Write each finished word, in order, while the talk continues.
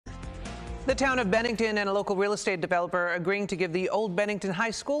The town of Bennington and a local real estate developer are agreeing to give the old Bennington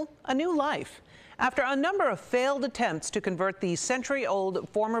High School a new life. After a number of failed attempts to convert the century-old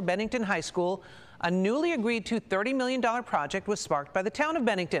former Bennington High School, a newly agreed to $30 million project was sparked by the town of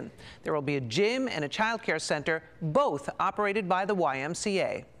Bennington. There will be a gym and a child care center, both operated by the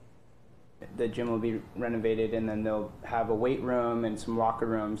YMCA. The gym will be renovated, and then they'll have a weight room and some locker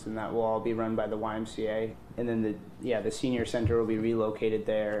rooms, and that will all be run by the YMCA. And then the senior center will be relocated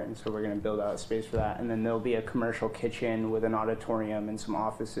there, and so we're going to build out space for that. And then there'll be a commercial kitchen with an auditorium and some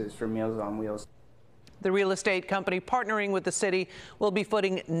offices for Meals on Wheels. The real estate company partnering with the city will be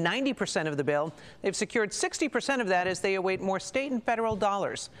footing 90% of the bill. They've secured 60% of that as they await more state and federal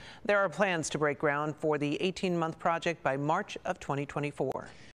dollars. There are plans to break ground for the 18-month project by March of 2024.